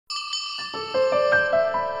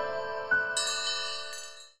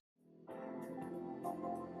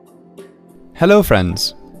Hello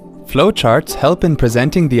friends! Flowcharts help in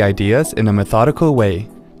presenting the ideas in a methodical way.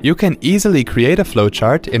 You can easily create a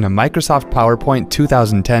flowchart in a Microsoft PowerPoint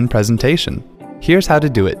 2010 presentation. Here's how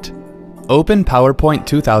to do it. Open PowerPoint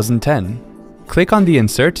 2010. Click on the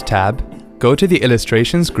Insert tab, go to the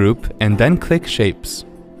Illustrations group and then click Shapes.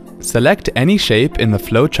 Select any shape in the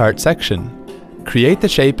flowchart section. Create the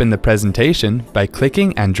shape in the presentation by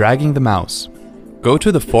clicking and dragging the mouse. Go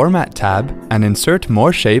to the Format tab and insert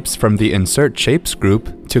more shapes from the Insert Shapes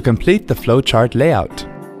group to complete the flowchart layout.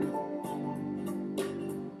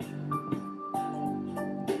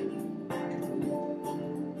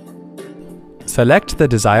 Select the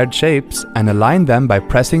desired shapes and align them by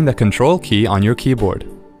pressing the Ctrl key on your keyboard.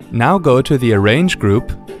 Now go to the Arrange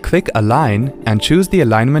group, click Align and choose the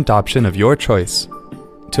alignment option of your choice.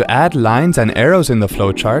 To add lines and arrows in the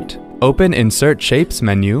flowchart, open Insert Shapes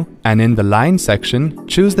menu and in the Line section,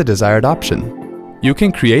 choose the desired option. You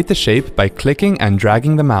can create the shape by clicking and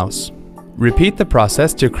dragging the mouse. Repeat the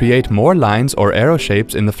process to create more lines or arrow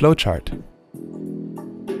shapes in the flowchart.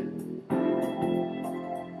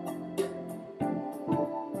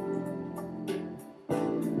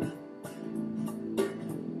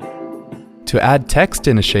 To add text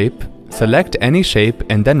in a shape, select any shape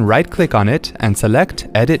and then right-click on it and select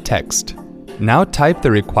Edit Text. Now type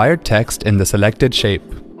the required text in the selected shape.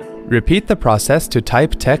 Repeat the process to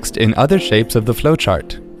type text in other shapes of the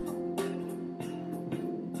flowchart.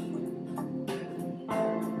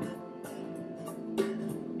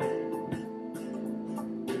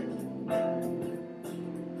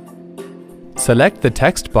 Select the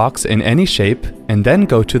text box in any shape and then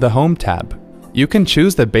go to the Home tab. You can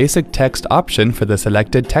choose the basic text option for the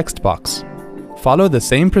selected text box. Follow the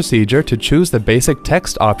same procedure to choose the basic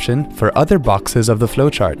text option for other boxes of the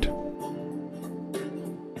flowchart.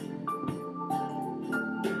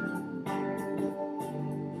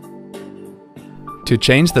 To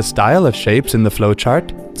change the style of shapes in the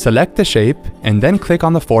flowchart, select the shape and then click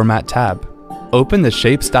on the Format tab. Open the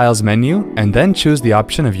Shape Styles menu and then choose the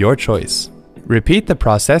option of your choice. Repeat the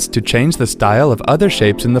process to change the style of other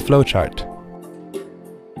shapes in the flowchart.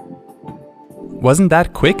 Wasn't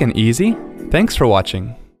that quick and easy? Thanks for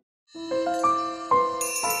watching.